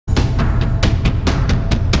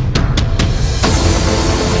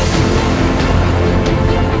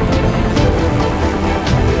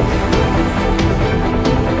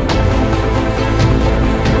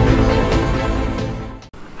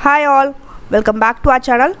Welcome back to our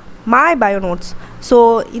channel My Bio Notes. So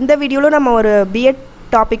in the video we will B.Ed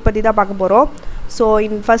topic பத்தி தான் பார்க்க போறோம். So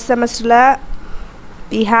in first semester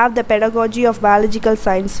we have the pedagogy of biological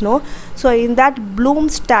science, no? So in that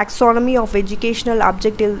Bloom's taxonomy of educational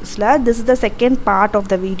objectives this is the second part of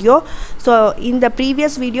the video. So in the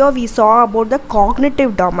previous video we saw about the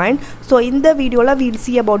cognitive domain. So in the video we will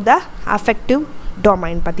see about the affective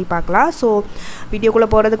domain பத்தி பார்க்கலாம். So வீடியோக்குள்ள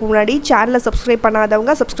போறதுக்கு முன்னாடி சேனலை subscribe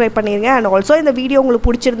பண்ணாதவங்க subscribe பண்ணிருங்க. and also இந்த video உங்களுக்கு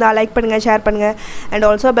பிடிச்சிருந்தா லைக் பண்ணுங்க, ஷேர் பண்ணுங்க, and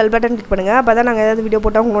also bell button click பண்ணுங்க. அப்பதான் நாங்க ஏதாவது வீடியோ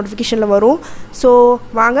போட்டா உங்களுக்கு நோட்டிஃபிகேஷன்ல வரும். So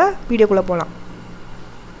வாங்க வீடியோக்குள்ள போலாம்.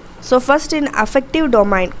 So first in affective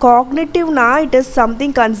domain, cognitive na it is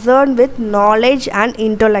something concerned with knowledge and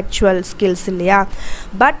intellectual skills illaya,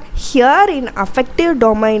 but here in affective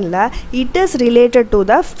domain la it is related to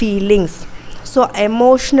the feelings. So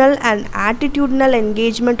emotional and attitudinal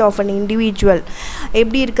engagement of an individual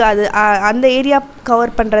எப்படி இருக்கு அது அந்த area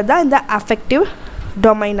cover பண்றது தான் இந்த affective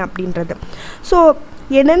domain அப்படின்றது. So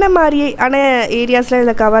என்னென்ன மாதிரியான ஏரியாஸ்ல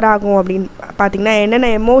இதில் கவர் ஆகும் அப்படின்னு பார்த்தீங்கன்னா என்னென்ன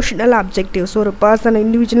எமோஷனல் அப்ஜெக்டிவ்ஸ் ஒரு பர்சன்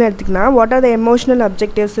இண்டிவிஜுவல் எடுத்திங்கன்னா what are the emotional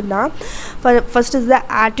அப்ஜெக்டிவ்ஸ்னா first is the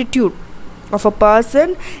attitude of a person,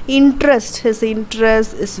 his interest,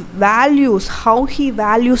 his values, how he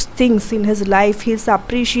values things in his life, his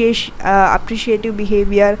appreciative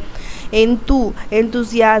behavior,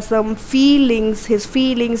 enthusiasm, his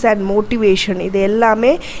feelings and motivation. இது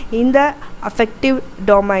எல்லாமே இந்த affective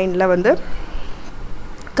domainல வந்து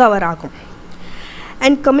cover ஆகும்.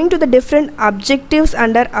 And coming to the different objectives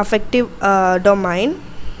under affective domain,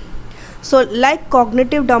 so like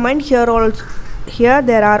cognitive domain, here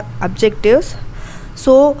there are objectives.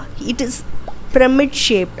 So it is pyramid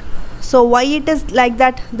shaped. So why it is like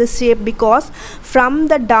that, this shape? Because from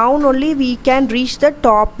the down only we can reach the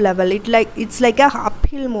top level. It's like a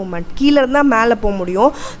uphill movement. கீழ இருந்தா மேலே போக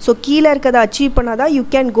முடியும். So கீழ இருக்கத achieve பண்ணாதா you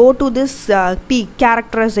can go to this peak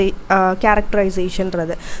characterization.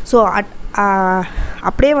 So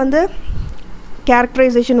அப்படியே வந்து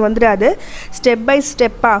characterization வந்துடாது, step by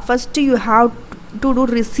step. First you have to do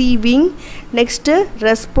receiving, next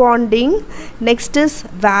responding, next is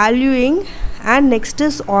valuing, and next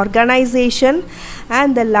is organization, and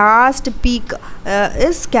the last peak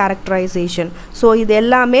is characterization. So இது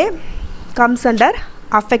எல்லாமே comes under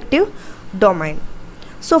affective domain.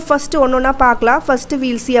 So first ஒன்னொன்னா பார்க்கலாம். First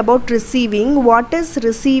we'll see about receiving. What is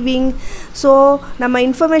receiving? So நம்ம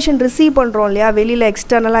information receive பண்ணுறோம் இல்லையா வெளியில்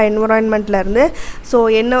எக்ஸ்டர்னலாக என்விரான்மெண்ட்ல இருந்து. So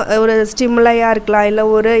என்ன ஒரு ஸ்டிமுலையாக இருக்கலாம், இல்லை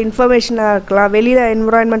ஒரு இன்ஃபர்மேஷனாக இருக்கலாம், வெளியில்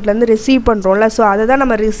என்விரான்மெண்ட்லேருந்து ரிசீவ் பண்ணுறோம்ல. ஸோ அதை தான்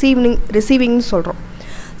நம்ம ரிசீவிங்னு சொல்கிறோம்.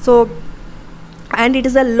 So and it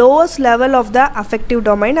is the lowest level of the affective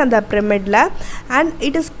domain and the pyramid la, and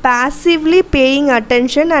it is passively paying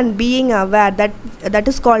attention and being aware, that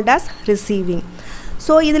is called as receiving.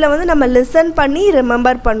 So இதில் வந்து நம்ம listen பண்ணி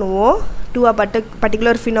remember பண்ணுவோம் to a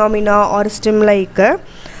particular phenomena or stimuli-க்கு.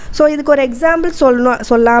 So இதுக்கு ஒரு example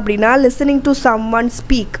சொல்லலாம் அப்படின்னா listening to someone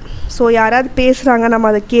speak. So யாராவது பேசுகிறாங்க, நம்ம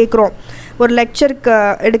அதை கேட்குறோம். ஒரு லெக்சருக்கு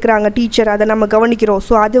எடுக்கிறாங்க டீச்சர், அதை நம்ம கவனிக்கிறோம்.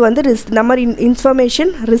 ஸோ அது வந்து நம்ம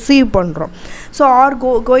இன்ஃபர்மேஷன் ரிசீவ் பண்ணுறோம். So are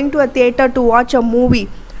going to a theatre to watch a movie,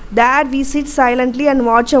 there we sit silently and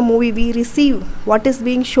watch a movie, we receive what is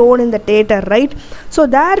being shown in the theater, right? So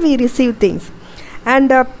there we receive things. And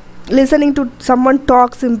listening to someone talk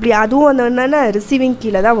simply, அதுவும் அந்த என்னென்ன receiving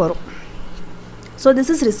கீழே தான் வரும். So this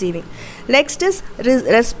is receiving. Next is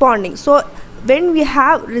responding. So when we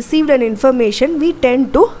have received an information, we tend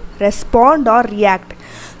to respond or react.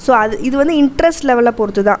 So இது வந்து interest லெவலில்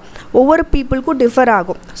பொறுத்து தான் ஒவ்வொரு பீப்புளுக்கும் டிஃபர்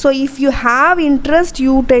ஆகும். So if you have interest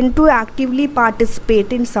you ten to actively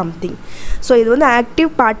participate in something. So இது வந்து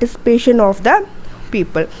active participation of the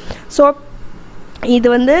people. So இது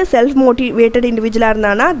வந்து செல்ஃப் மோட்டிவேட்டட் இண்டிவிஜுவலாக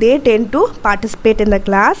இருந்தானா தே ten to participate in the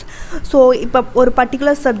class. So இப்போ ஒரு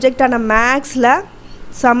பர்டிகுலர் சப்ஜெக்டான மேக்ஸில்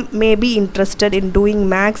some may be interested in doing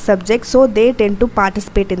max subject, so they tend to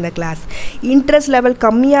participate in the class. Interest level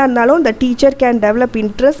கம்மியாக இருந்தாலும் the teacher can develop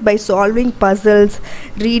interest by solving puzzles,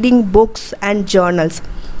 reading books and journals.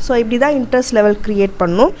 So இப்படி தான் interest level create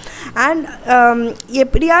பண்ணும். And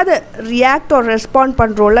எப்படியாவது react R respond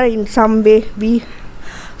பண்ணுறோம்ல in some way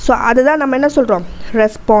so அதுதான் நம்ம என்ன சொல்கிறோம்,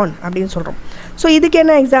 ரெஸ்பாண்ட் அப்படின்னு சொல்கிறோம். ஸோ இதுக்கு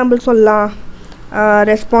என்ன எக்ஸாம்பிள் சொல்லலாம்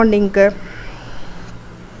ரெஸ்பாண்டிங்க்கு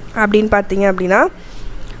அப்படின்னு பார்த்தீங்க அப்படின்னா,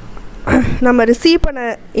 நம்ம ரிசீவ் பண்ண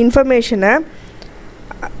இன்ஃபர்மேஷனை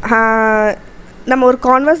நம்ம ஒரு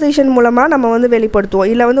கான்வர்சேஷன் மூலமாக நம்ம வந்து வெளிப்படுத்துவோம்,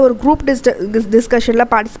 இல்லை வந்து ஒரு குரூப் டிஸ்கஷனில்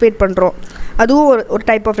பார்ட்டிசிபேட் பண்ணுறோம், அதுவும் ஒரு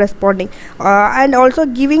type of responding. And also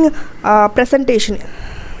giving presentation,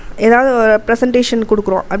 ஏதாவது ஒரு ப்ரெசன்டேஷன்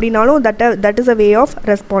கொடுக்குறோம் அப்படின்னாலும் that is a way of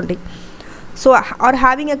responding. So are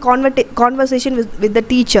having a conversation with the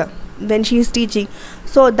teacher, when she is teaching.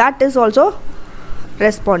 So that is also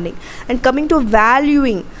responding. And coming to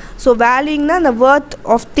valuing, so valuing na the worth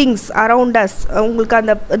of things around us. உங்களுக்கு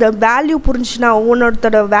அந்த value புரிஞ்சுனா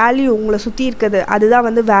ஒவ்வொருத்தோட value உங்களை சுற்றி இருக்குது, அதுதான்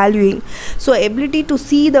வந்து valuing. So ability to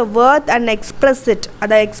see the worth and express it,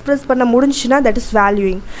 அதை express பண்ண முடிஞ்சுன்னா that is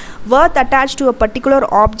valuing. worth attached to a particular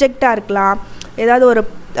objecடாக இருக்கலாம், ஏதாவது ஒரு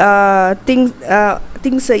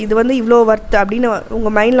திங்ஸ் இது வந்து இவ்வளோ ஒர்த் அப்படின்னு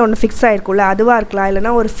உங்கள் மைண்டில் ஒன்று ஃபிக்ஸ் ஆகிருக்கும்ல, அதுவாக இருக்கலாம்.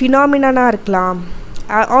 இல்லைனா ஒரு ஃபினாமினாக இருக்கலாம்,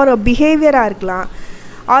 ஆர் பிஹேவியராக இருக்கலாம்,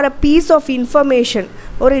 R a piece of information.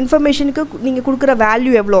 ஒரு இன்ஃபர்மேஷனுக்கு நீங்கள் கொடுக்குற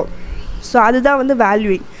வேல்யூ எவ்வளோ, ஸோ அதுதான் வந்து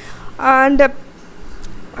வேல்யூயிங். அண்ட்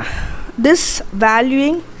திஸ்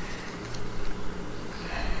வேல்யூயிங்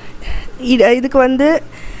இதுக்கு வந்து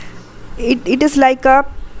it is like a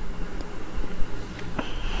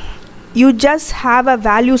you just have a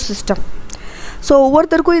value system. So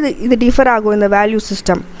ஒவ்வொருத்தருக்கும் இது டிஃபர் ஆகும் இந்த value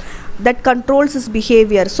system that controls his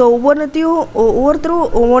behavior. So ஒவ்வொருத்தரும்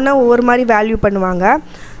ஒவ்வொரு மாதிரி வேல்யூ பண்ணுவாங்க.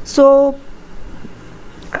 So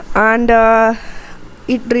and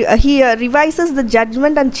he revises the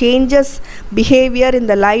judgment and changes behavior in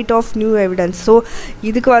the light of new evidence. So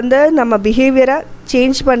இதுக்கு வந்து நம்ம பிஹேவியரை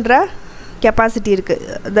சேஞ்ச் பண்ணுற கெப்பாசிட்டி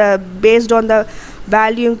இருக்குது based on the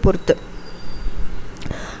valuing பொறுத்து.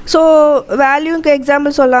 ஸோ வேல்யூக்கு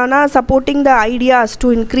எக்ஸாம்பிள் சொல்லலாம்னா supporting the ideas to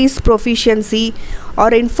increase proficiency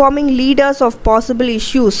R informing leaders of possible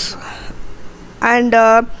issues. And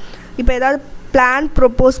இப்போ ஏதாவது plan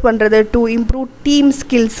propose பண்ணுறது to improve team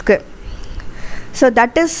ஸ்கில்ஸ்க்கு. So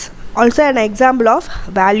that is also an example of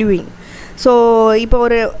valuing. So இப்போ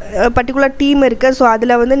ஒரு particular team இருக்குது, so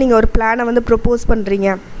அதில் வந்து நீங்கள் ஒரு பிளானை வந்து ப்ரொப்போஸ்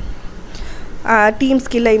பண்ணுறீங்க டீம்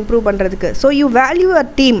ஸ்கில்லை இம்ப்ரூவ் பண்ணுறதுக்கு. So you value a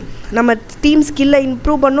team, நம்ம டீம் ஸ்கில்லை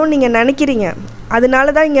இம்ப்ரூவ் பண்ணணும்னு நீங்கள் நினைக்கிறீங்க,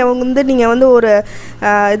 அதனால தான் இங்கே நீங்கள் வந்து ஒரு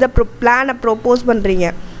இதை பிளானை ப்ரொப்போஸ் பண்ணுறீங்க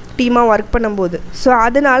டீமாக ஒர்க் பண்ணும்போது. ஸோ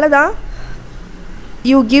அதனால தான்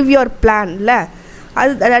யூ கிவ் யுவர் பிளான் இல்லை,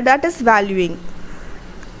 அது that is valuing.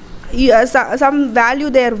 Some value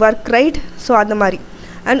there work, right? So அந்த மாதிரி.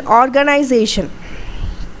 And organisation,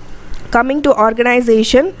 coming to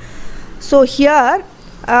organisation. So here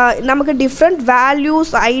நமக்கு டிஃப்ரெண்ட்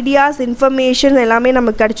வேல்யூஸ், ஐடியாஸ், இன்ஃபர்மேஷன் எல்லாமே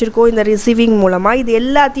நமக்கு கிடச்சிருக்கோம் இந்த ரிசீவிங் மூலமாக. இது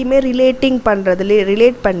எல்லாத்தையுமே relating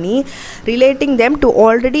them to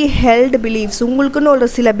already held beliefs. உங்களுக்குன்னு ஒரு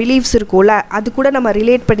சில பிலீஃப்ஸ் இருக்கும்ல, அது கூட நம்ம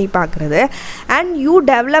ரிலேட் பண்ணி பார்க்குறது. And you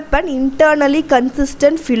develop and internally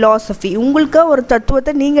consistent philosophy. உங்களுக்கு ஒரு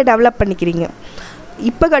தத்துவத்தை நீங்கள் டெவலப் பண்ணிக்கிறீங்க.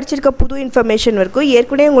 இப்போ கிடச்சிருக்க புது இன்ஃபர்மேஷன் வரைக்கும்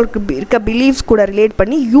ஏற்கனவே உங்களுக்கு இருக்க பிலீஃப்ஸ் கூட ரிலேட்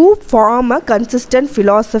பண்ணி you form a consistent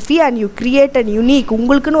philosophy and you create and unique.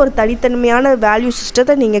 உங்களுக்குன்னு ஒரு தனித்தன்மையான வேல்யூ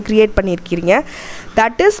சிஸ்டத்தை நீங்கள் க்ரியேட் பண்ணியிருக்கிறீங்க.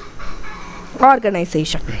 That is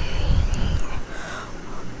organisation.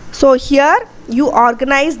 So here you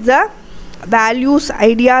organise the values,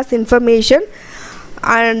 ideas, information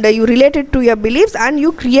and you relate it to your beliefs and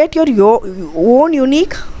you create your own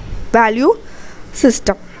unique value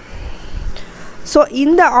system. So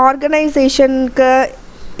in the organization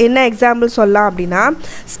என்ன example சொல்லலாம் அப்படின்னா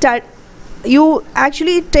you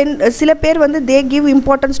actually சில பேர் வந்து they give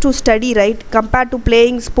importance to study, right, compared to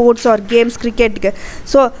playing sports or games, cricket.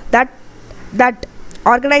 So that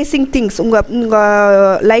organizing things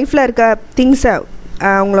உங்கள் லைஃப்பில் இருக்க திங்ஸை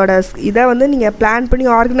உங்களோட இதை வந்து நீங்கள் பிளான் பண்ணி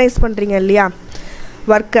ஆர்கனைஸ் பண்ணுறீங்க இல்லையா,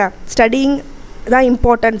 ஒர்க்கை. ஸ்டடிங் தான்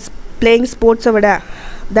இம்பார்ட்டன்ஸ் பிளேயிங் ஸ்போர்ட்ஸை விட.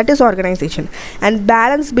 That is organization. And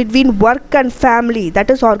balance between work and family, that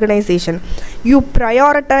is organization. You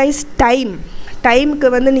prioritize டைமுக்கு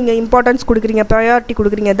வந்து நீங்கள் இம்பார்ட்டன்ஸ் கொடுக்குறீங்க, ப்ரையாரிட்டி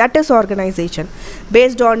கொடுக்குறீங்க. That is organisation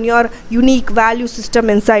based on your unique value system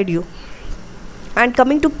inside you. And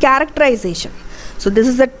coming to characterisation. So this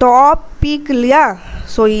is the top peak இல்லையா.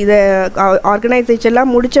 So இதை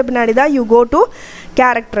ஆர்கனைசேஷன்லாம் முடித்த பின்னாடி தான் you go to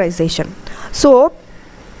characterisation. So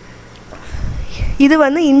இது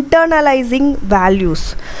வந்து இன்டர்னலைசிங் வேல்யூஸ்.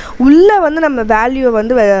 உள்ளே வந்து நம்ம வேல்யூவை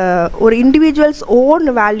வந்து ஒரு individuals own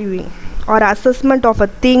valuing or assessment of a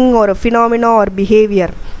thing or a phenomena or behavior.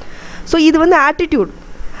 So இது வந்து ஆட்டிடியூட்.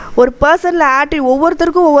 ஒரு பர்சனில்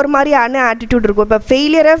ஒவ்வொருத்தருக்கும் ஒவ்வொரு மாதிரியான ஆட்டிடியூட் இருக்கும். இப்போ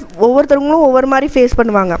ஃபெயிலியரை ஒவ்வொருத்தருங்களும் ஒவ்வொரு மாதிரி ஃபேஸ்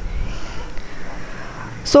பண்ணுவாங்க.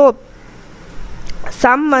 ஸோ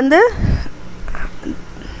சம் வந்து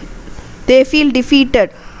they feel defeated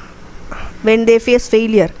when they face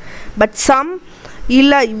failure, but some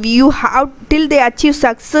இல்லை you have till they achieve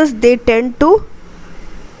success they tend to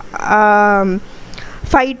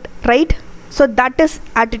fight, right? So that is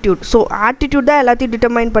attitude. So attitude தான் எல்லாத்தையும்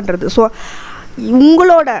டிட்டர்மைன் பண்ணுறது. ஸோ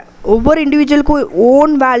உங்களோட ஒவ்வொரு இண்டிவிஜுவலுக்கும்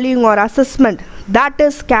own valuing R assessment, that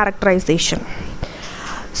is characterisation.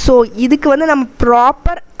 So இதுக்கு வந்து நம்ம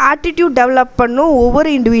proper attitude develop பண்ணும்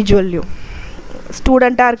ஒவ்வொரு இண்டிவிஜுவல்லையும்.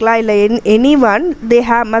 ஸ்டூடெண்ட்டாக இருக்கலாம் இல்லை any one they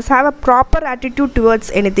must have a proper attitude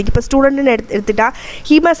towards anything. இப்போ ஸ்டூடெண்ட்னு எடுத்துட்டா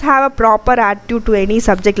he must have a proper attitude to any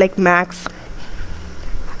subject like maths.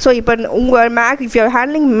 So இப்போ உங்கள் maths, if you are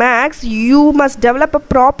handling maths, you must develop a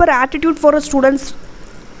proper attitude for a students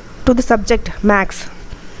to the subject maths.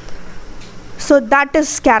 So that is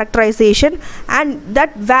characterization, and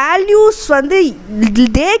that values வந்து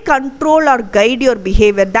they control or guide your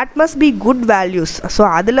behavior. That must be good values. So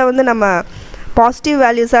அதில் வந்து நம்ம positive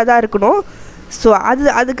வேல்யூஸாக தான் இருக்கணும். So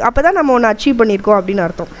அதுக்கு அப்போ தான் நம்ம ஒன்று அச்சீவ் பண்ணியிருக்கோம் அப்படின்னு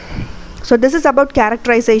அர்த்தம். So this is about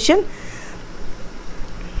characterisation.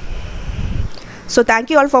 So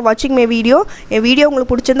thank you all for வாட்சிங் மை வீடியோ. என் வீடியோ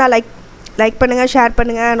உங்களுக்கு பிடிச்சிருந்தா லைக் பண்ணுங்கள், ஷேர்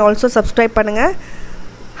பண்ணுங்கள், அண்ட் ஆல்சோ சப்ஸ்கிரைப் பண்ணுங்கள்.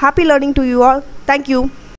 Happy learning to you all. Thank you.